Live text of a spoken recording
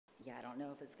don't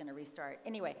know if it's going to restart.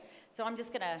 Anyway, so I'm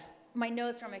just going to, my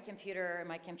notes are on my computer, and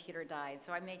my computer died,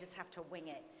 so I may just have to wing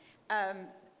it.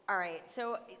 All right,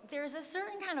 so there's a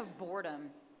certain kind of boredom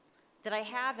that I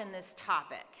have in this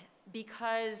topic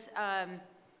because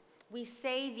we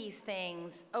say these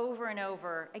things over and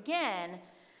over again,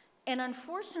 and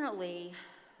unfortunately,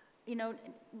 you know,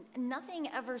 nothing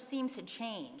ever seems to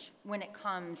change when it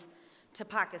comes to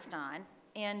Pakistan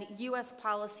and U.S.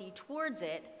 policy towards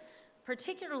it,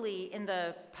 particularly in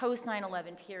the post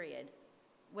 9/11 period.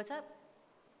 What's up?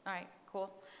 All right,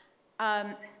 cool.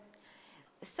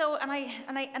 So, and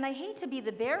I hate to be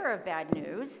the bearer of bad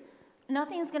news.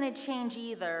 Nothing's going to change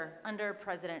either under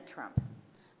President Trump.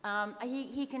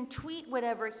 He can tweet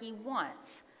whatever he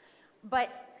wants,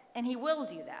 and he will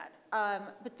do that.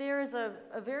 But there is a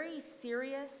very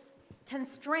serious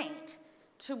constraint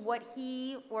to what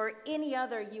he or any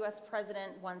other U.S.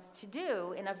 president wants to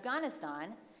do in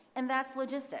Afghanistan, and that's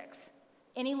logistics.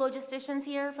 Any logisticians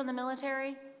here from the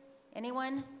military?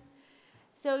 Anyone?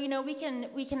 So, you know, we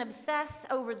can obsess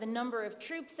over the number of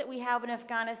troops that we have in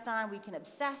Afghanistan. We can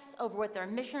obsess over what their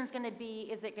mission is going to be.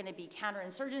 Is it going to be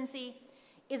counterinsurgency?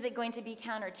 Is it going to be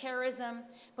counterterrorism?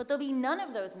 But there'll be none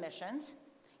of those missions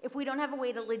if we don't have a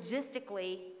way to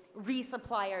logistically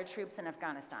resupply our troops in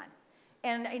Afghanistan.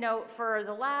 And, you know, for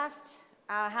the last,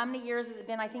 how many years has it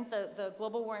been? I think the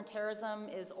global war on terrorism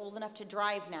is old enough to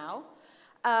drive now.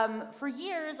 For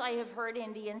years, I have heard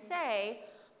Indians say,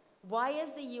 why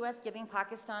is the U.S. giving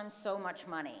Pakistan so much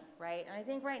money, right? And I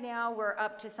think right now we're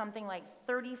up to something like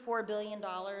 $34 billion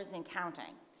and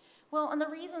counting. Well, and the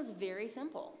reason's very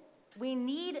simple. We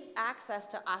need access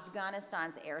to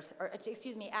Afghanistan's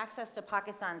access to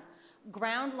Pakistan's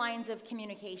ground lines of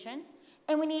communication,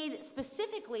 and we need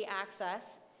specifically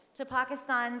access to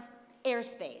Pakistan's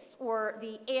airspace, or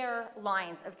the air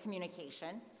lines of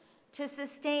communication, to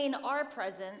sustain our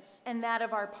presence and that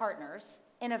of our partners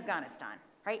in Afghanistan,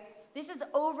 right? This is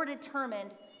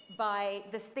overdetermined by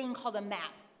this thing called a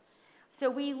map. So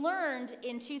we learned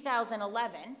in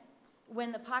 2011,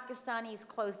 when the Pakistanis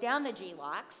closed down the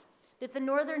GLOCs, that the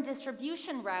northern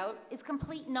distribution route is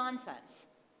complete nonsense.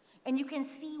 And you can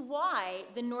see why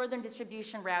the northern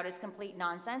distribution route is complete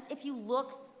nonsense if you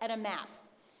look at a map.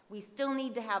 We still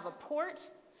need to have a port,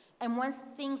 and once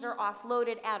things are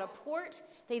offloaded at a port,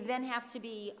 they then have to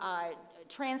be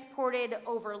transported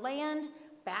over land,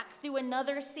 back through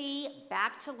another sea,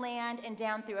 back to land, and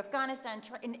down through Afghanistan,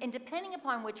 and depending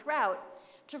upon which route,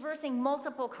 traversing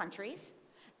multiple countries.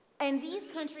 And these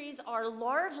countries are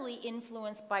largely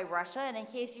influenced by Russia, and in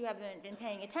case you haven't been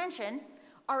paying attention,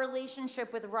 our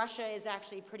relationship with Russia is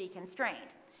actually pretty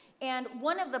constrained. And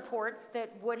one of the ports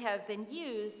that would have been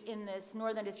used in this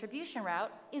northern distribution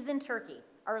route is in Turkey.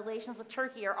 Our relations with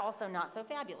Turkey are also not so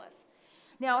fabulous.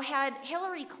 Now, had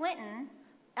Hillary Clinton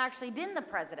actually been the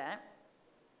president,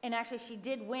 and actually she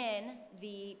did win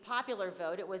the popular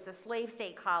vote, it was the slave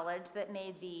state college that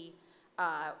made the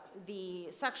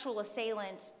sexual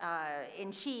assailant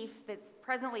in chief that's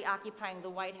presently occupying the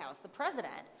White House, the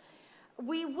president,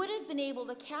 we would have been able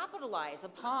to capitalize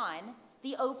upon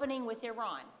the opening with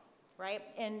Iran, right?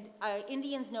 And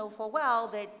Indians know full well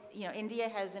that, you know, India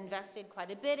has invested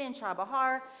quite a bit in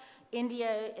Chabahar.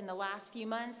 India, in the last few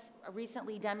months,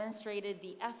 recently demonstrated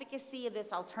the efficacy of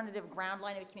this alternative ground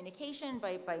line of communication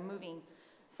by moving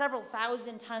several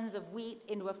thousand tons of wheat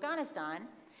into Afghanistan.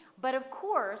 But of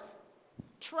course,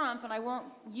 Trump, and I won't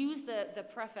use the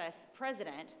preface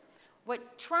president,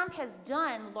 what Trump has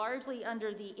done, largely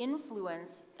under the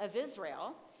influence of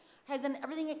Israel, has done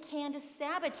everything it can to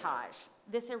sabotage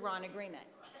this Iran agreement.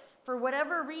 For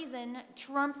whatever reason,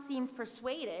 Trump seems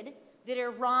persuaded that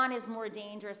Iran is more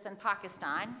dangerous than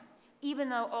Pakistan, even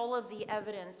though all of the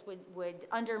evidence would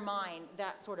undermine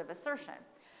that sort of assertion.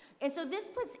 And so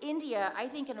this puts India, I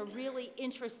think, in a really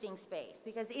interesting space,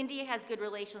 because India has good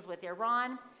relations with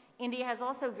Iran. India has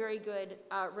also very good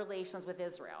relations with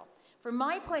Israel. From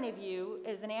my point of view,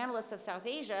 as an analyst of South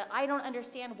Asia, I don't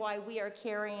understand why we are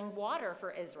carrying water for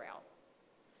Israel.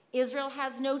 Israel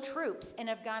has no troops in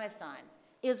Afghanistan.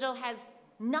 Israel has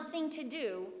nothing to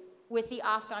do with the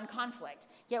Afghan conflict.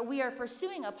 Yet we are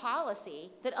pursuing a policy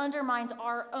that undermines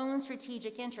our own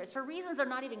strategic interests for reasons that are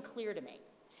not even clear to me,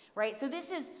 right? So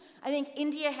this is, I think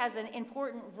India has an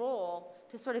important role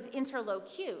to sort of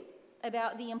interlocute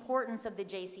about the importance of the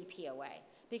JCPOA.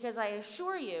 Because I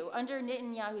assure you, under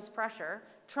Netanyahu's pressure,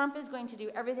 Trump is going to do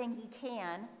everything he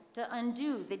can to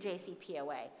undo the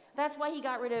JCPOA. That's why he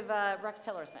got rid of Rex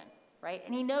Tillerson, right?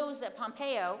 And he knows that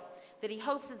Pompeo, that he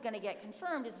hopes is going to get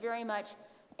confirmed, is very much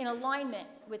in alignment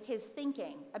with his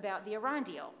thinking about the Iran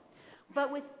deal. But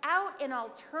without an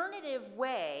alternative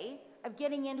way of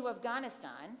getting into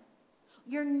Afghanistan,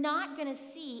 you're not going to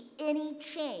see any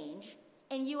change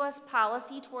in U.S.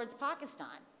 policy towards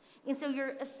Pakistan. And so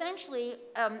you're essentially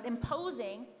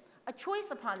imposing a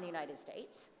choice upon the United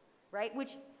States, right,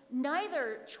 which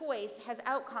neither choice has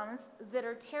outcomes that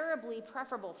are terribly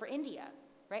preferable for India,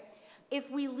 right?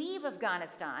 If we leave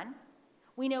Afghanistan,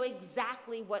 we know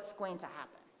exactly what's going to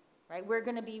happen, right? We're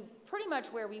going to be pretty much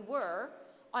where we were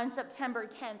on September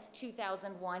 10th,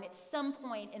 2001, at some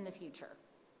point in the future.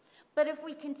 But if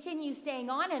we continue staying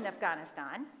on in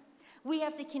Afghanistan, we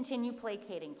have to continue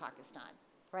placating Pakistan,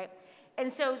 right?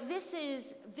 And so this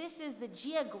is the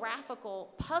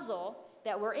geographical puzzle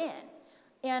that we're in.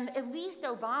 And at least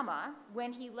Obama,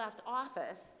 when he left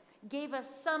office, gave us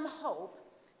some hope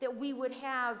that we would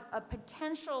have a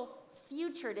potential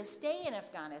future to stay in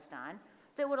Afghanistan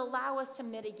that would allow us to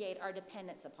mitigate our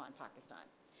dependence upon Pakistan.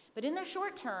 But in the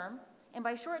short term, and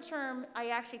by short term, I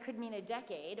actually could mean a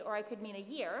decade or I could mean a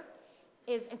year,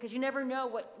 is because you never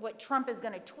know what Trump is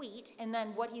going to tweet and then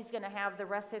what he's going to have the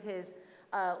rest of his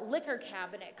liquor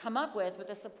cabinet come up with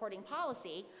a supporting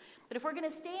policy. But if we're going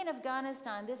to stay in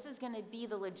Afghanistan, this is going to be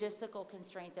the logistical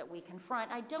constraint that we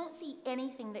confront. I don't see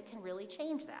anything that can really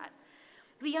change that.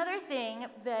 The other thing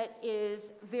that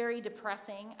is very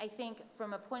depressing, I think,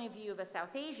 from a point of view of a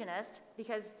South Asianist,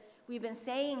 because we've been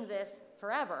saying this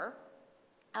forever,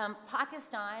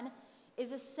 Pakistan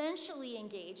is essentially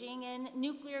engaging in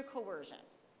nuclear coercion,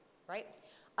 right?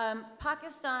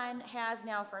 Pakistan has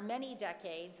now for many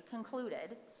decades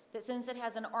concluded that since it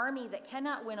has an army that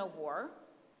cannot win a war,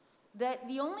 that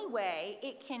the only way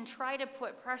it can try to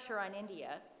put pressure on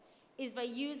India is by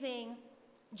using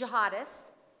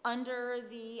jihadists under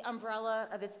the umbrella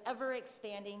of its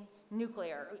ever-expanding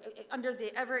nuclear, under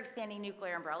the ever-expanding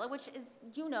nuclear umbrella, which is,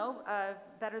 you know,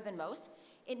 better than most.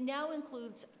 It now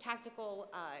includes tactical,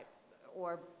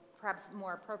 or perhaps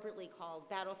more appropriately called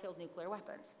battlefield nuclear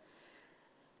weapons.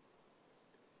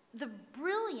 The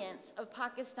brilliance of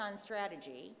Pakistan's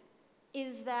strategy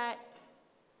is that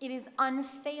it is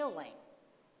unfailing,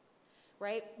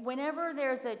 right? Whenever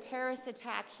there's a terrorist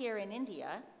attack here in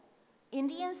India,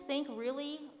 Indians think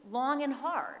really long and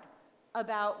hard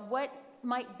about what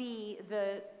might be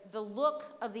the look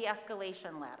of the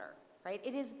escalation ladder, right?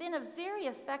 It has been a very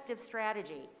effective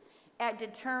strategy at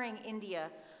deterring India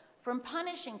from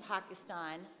punishing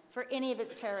Pakistan for any of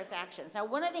its terrorist actions. Now,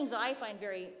 one of the things that I find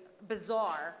very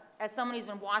bizarre, as someone who's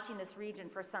been watching this region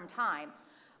for some time,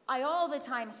 I all the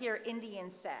time hear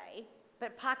Indians say,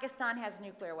 but Pakistan has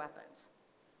nuclear weapons.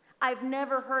 I've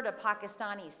never heard a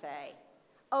Pakistani say,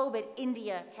 oh, but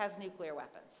India has nuclear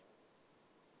weapons.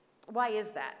 Why is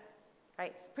that,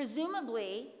 right?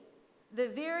 Presumably, the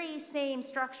very same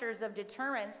structures of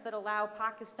deterrence that allow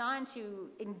Pakistan to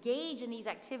engage in these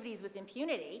activities with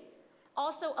impunity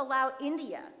also allow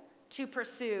India to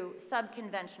pursue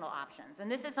subconventional options.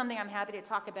 And this is something I'm happy to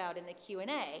talk about in the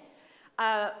Q&A.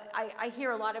 I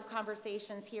hear a lot of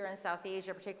conversations here in South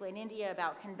Asia, particularly in India,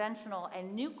 about conventional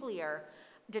and nuclear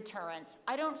deterrence.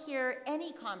 I don't hear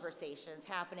any conversations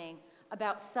happening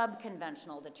about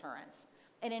subconventional deterrence.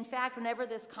 And in fact, whenever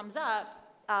this comes up,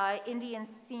 Indians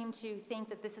seem to think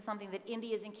that this is something that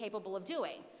India is incapable of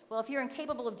doing. Well, if you're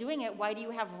incapable of doing it, why do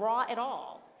you have RAW at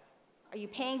all? Are you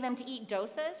paying them to eat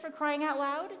dosas, for crying out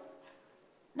loud?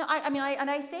 No,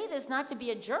 I say this not to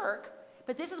be a jerk,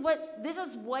 but this is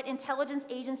what intelligence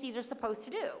agencies are supposed to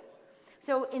do.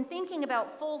 So in thinking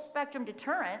about full spectrum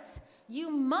deterrence, you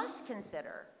must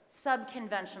consider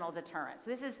subconventional deterrence.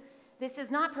 This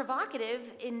is not provocative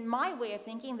in my way of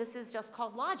thinking, this is just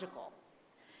called logical.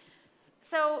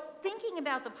 So thinking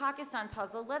about the Pakistan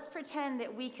puzzle, let's pretend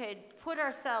that we could put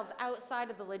ourselves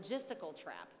outside of the logistical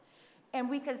trap, and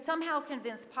we could somehow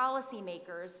convince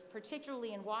policymakers,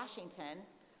 particularly in Washington,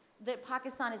 that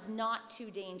Pakistan is not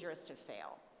too dangerous to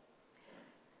fail.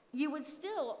 You would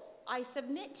still, I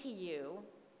submit to you,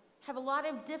 have a lot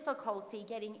of difficulty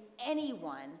getting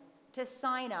anyone to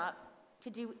sign up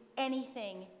to do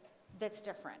anything that's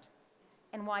different.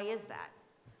 And why is that?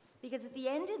 Because at the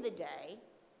end of the day,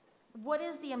 what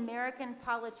is the American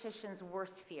politician's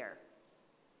worst fear?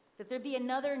 That there be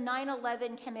another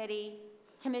 9/11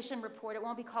 commission report. It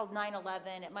won't be called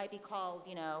 9/11. It might be called,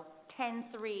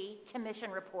 10-3 commission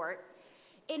report,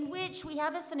 in which we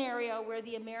have a scenario where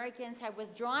the Americans have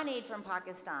withdrawn aid from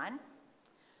Pakistan,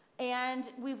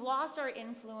 and we've lost our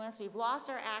influence, we've lost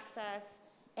our access,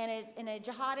 and a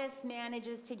jihadist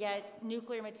manages to get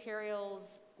nuclear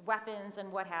materials, weapons,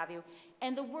 and what have you,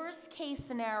 and the worst case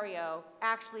scenario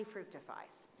actually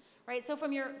fructifies, right? So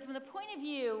from the point of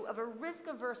view of a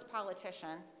risk-averse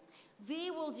politician,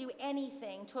 they will do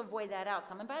anything to avoid that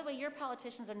outcome. And by the way, your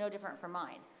politicians are no different from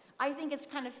mine. I think it's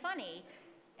kind of funny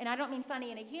and I don't mean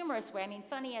funny in a humorous way, I mean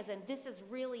funny as in this is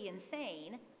really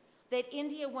insane, that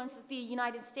India wants the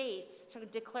United States to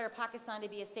declare Pakistan to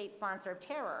be a state sponsor of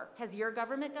terror. Has your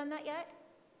government done that yet?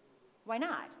 Why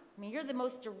not? I mean, you're the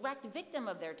most direct victim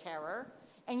of their terror,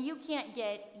 and you can't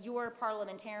get your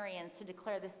parliamentarians to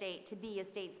declare the state to be a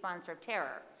state sponsor of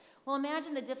terror. Well,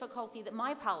 imagine the difficulty that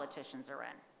my politicians are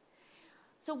in.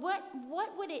 So what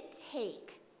would it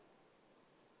take,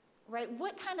 right?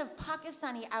 What kind of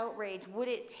Pakistani outrage would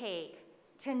it take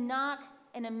to knock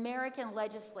an American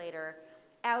legislator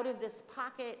out of this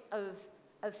pocket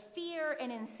of fear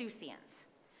and insouciance?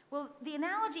 Well, the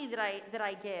analogy that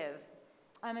I give,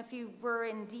 if you were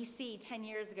in DC 10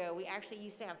 years ago, we actually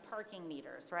used to have parking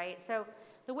meters, right? So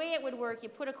the way it would work, you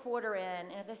put a quarter in,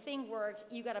 and if the thing worked,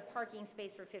 you got a parking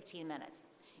space for 15 minutes.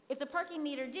 If the parking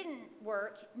meter didn't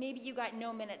work, maybe you got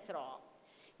no minutes at all.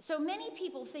 So many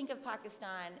people think of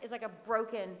Pakistan as like a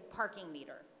broken parking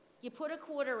meter. You put a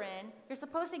quarter in, you're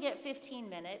supposed to get 15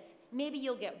 minutes, maybe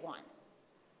you'll get 1.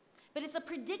 But it's a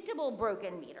predictable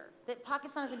broken meter that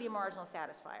Pakistan is going to be a marginal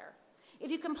satisfier.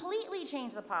 If you completely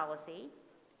change the policy,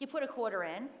 you put a quarter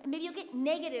in, and maybe you'll get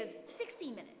negative 60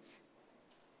 minutes,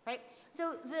 right?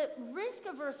 So the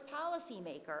risk-averse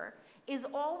policymaker is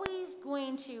always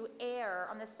going to err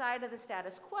on the side of the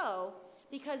status quo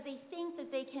because they think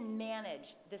that they can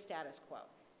manage the status quo.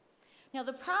 Now,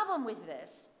 the problem with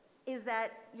this is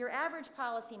that your average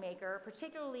policymaker,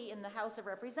 particularly in the House of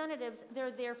Representatives,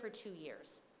 they're there for 2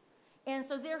 years. And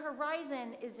so their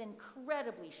horizon is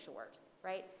incredibly short,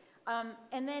 right?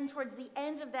 And then towards the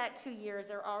end of that 2 years,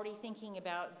 they're already thinking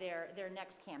about their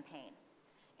next campaign.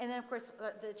 And then, of course,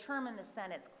 the term in the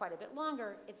Senate's quite a bit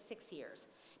longer. It's 6 years.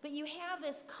 But you have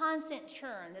this constant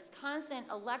churn, this constant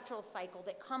electoral cycle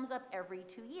that comes up every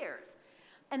 2 years.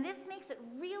 And this makes it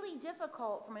really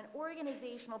difficult from an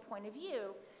organizational point of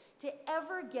view to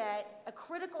ever get a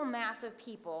critical mass of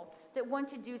people that want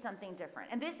to do something different.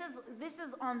 And this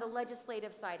is on the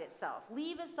legislative side itself.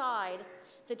 Leave aside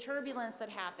the turbulence that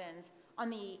happens on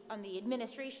the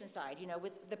administration side, you know,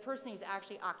 with the person who's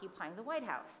actually occupying the White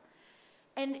House.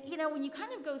 And, you know, when you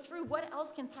kind of go through what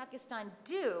else can Pakistan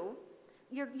do,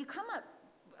 you come up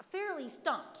fairly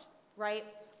stumped, right?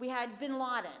 We had bin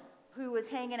Laden, who was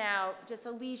hanging out, just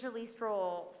a leisurely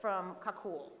stroll from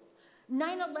Kabul.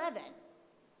 9/11,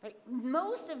 right?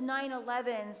 Most of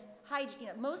 9/11's, you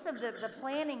know, most of the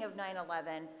planning of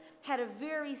 9/11 had a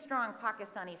very strong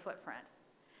Pakistani footprint.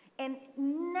 And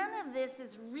none of this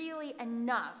is really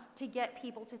enough to get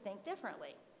people to think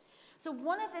differently. So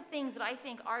one of the things that I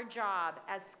think our job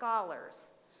as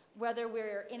scholars, whether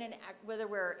we're in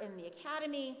the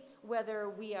academy, whether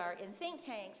we are in think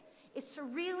tanks, is to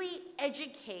really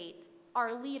educate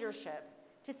our leadership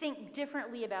to think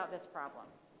differently about this problem,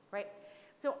 right?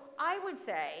 So I would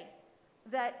say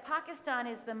that Pakistan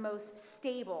is the most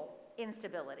stable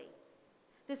instability.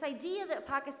 This idea that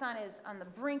Pakistan is on the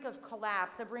brink of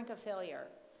collapse, the brink of failure,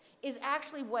 is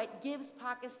actually what gives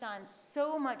Pakistan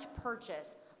so much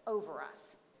purchase over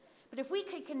us. But if we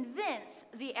could convince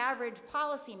the average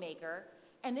policymaker,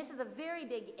 and this is a very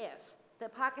big if,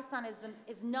 that Pakistan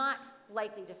is not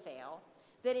likely to fail,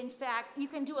 that in fact you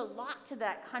can do a lot to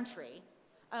that country.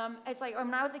 It's like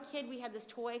when I was a kid, we had this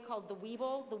toy called the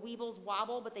Weeble. The Weebles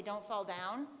wobble, but they don't fall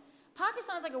down.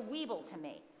 Pakistan is like a Weeble to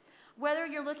me. Whether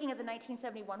you're looking at the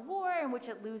 1971 war, in which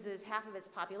it loses half of its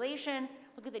population,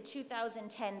 look at the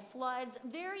 2010 floods,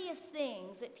 various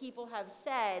things that people have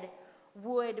said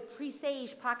would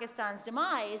presage Pakistan's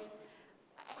demise,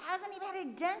 hasn't even had a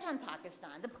dent on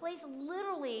Pakistan. The place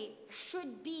literally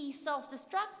should be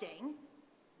self-destructing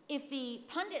if the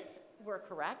pundits were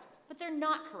correct, but they're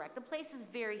not correct. The place is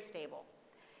very stable.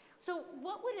 So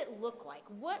what would it look like?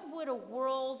 What would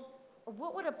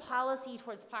a policy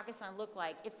towards Pakistan look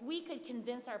like if we could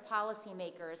convince our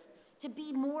policymakers to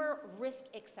be more risk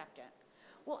acceptant?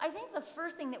 Well, I think the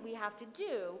first thing that we have to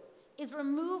do is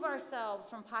remove ourselves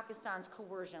from Pakistan's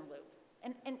coercion loop.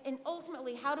 And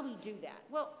ultimately, how do we do that?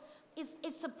 Well,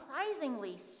 it's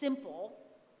surprisingly simple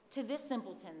to this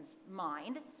simpleton's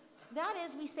mind. That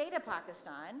is, we say to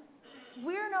Pakistan,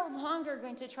 we're no longer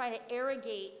going to try to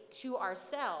arrogate to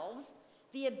ourselves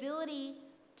the ability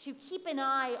to keep an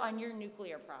eye on your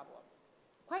nuclear problem.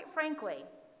 Quite frankly,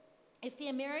 if the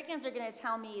Americans are going to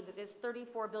tell me that this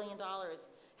 $34 billion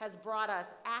has brought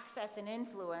us access and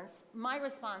influence, my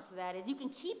response to that is you can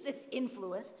keep this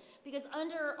influence because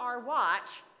under our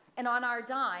watch and on our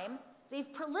dime,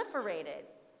 they've proliferated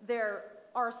their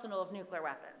arsenal of nuclear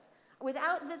weapons.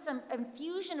 Without this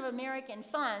infusion of American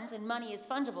funds, and money is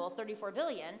fungible, $34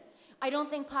 billion, I don't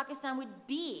think Pakistan would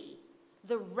be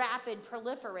the rapid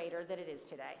proliferator that it is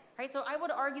today, right? So I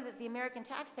would argue that the American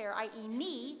taxpayer, i.e.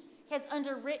 me, has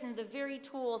underwritten the very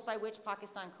tools by which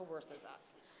Pakistan coerces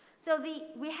us. So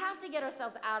we have to get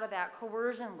ourselves out of that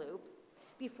coercion loop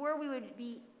before we would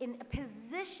be in a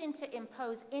position to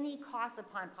impose any costs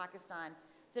upon Pakistan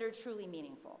that are truly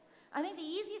meaningful. I think the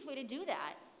easiest way to do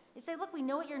that is say, look, we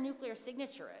know what your nuclear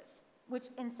signature is, which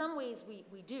in some ways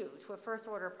we do to a first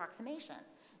order approximation.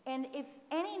 And if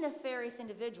any nefarious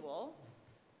individual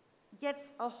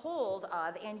gets a hold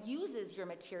of and uses your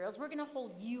materials, we're gonna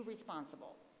hold you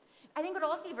responsible. I think it would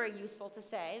also be very useful to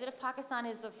say that if Pakistan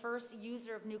is the first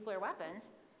user of nuclear weapons,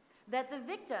 that the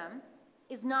victim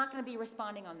is not going to be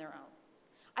responding on their own.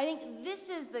 I think this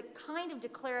is the kind of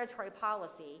declaratory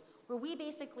policy where we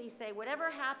basically say, whatever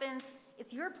happens,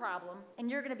 it's your problem, and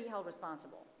you're going to be held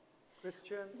responsible.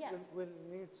 Christian, yeah. we'll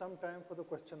need some time for the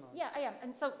question answer. Yeah, I am.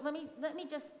 And so let me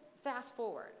just fast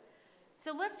forward.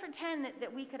 So let's pretend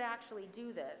that we could actually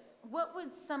do this. What would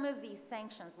some of these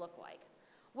sanctions look like?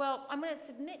 Well, I'm going to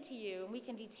submit to you, and we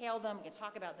can detail them, we can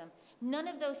talk about them. None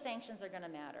of those sanctions are going to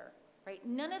matter, right?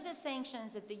 None of the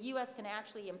sanctions that the US can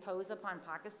actually impose upon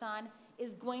Pakistan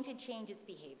is going to change its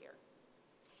behavior.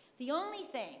 The only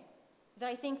thing that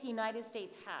I think the United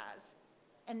States has,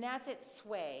 and that's its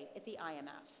sway at the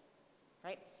IMF,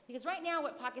 right? Because right now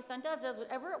what Pakistan does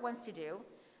whatever it wants to do,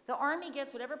 the army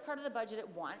gets whatever part of the budget it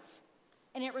wants,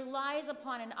 and it relies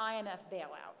upon an IMF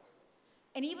bailout.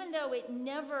 And even though it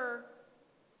never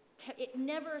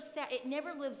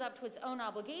lives up to its own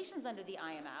obligations under the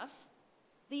IMF,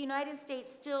 the United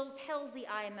States still tells the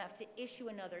IMF to issue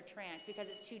another tranche because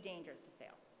it's too dangerous to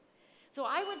fail. So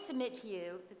I would submit to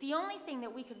you that the only thing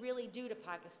that we could really do to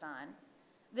Pakistan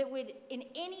that would in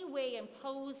any way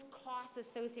impose costs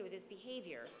associated with its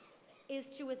behavior is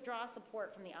to withdraw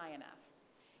support from the IMF.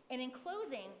 And in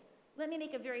closing, let me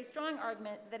make a very strong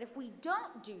argument that if we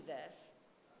don't do this,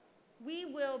 we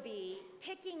will be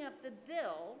picking up the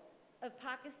bill of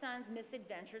Pakistan's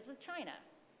misadventures with China,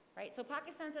 right? So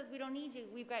Pakistan says we don't need you,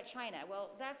 we've got China. Well,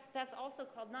 that's also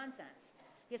called nonsense,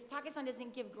 because Pakistan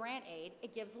doesn't give grant aid,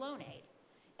 it gives loan aid.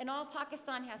 And all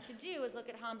Pakistan has to do is look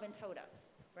at Hambantota,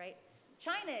 right?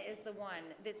 China is the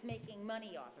one that's making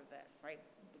money off of this, right?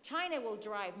 China will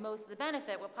derive most of the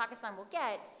benefit. What Pakistan will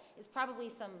get is probably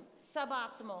some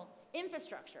suboptimal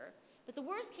infrastructure. But the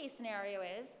worst case scenario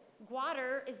is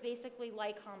Gwadar is basically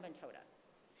like Hambantota.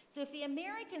 So if the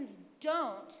Americans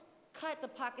don't cut the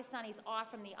Pakistanis off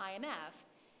from the IMF,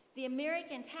 the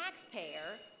American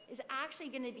taxpayer is actually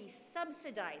going to be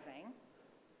subsidizing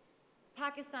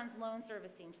Pakistan's loan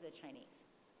servicing to the Chinese.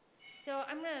 So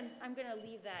I'm going to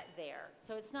leave that there.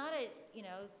 So it's not a,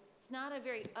 it's not a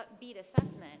very upbeat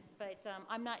assessment, but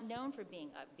I'm not known for being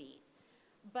upbeat.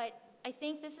 But I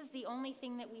think this is the only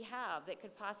thing that we have that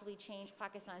could possibly change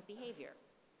Pakistan's behavior.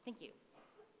 Thank you.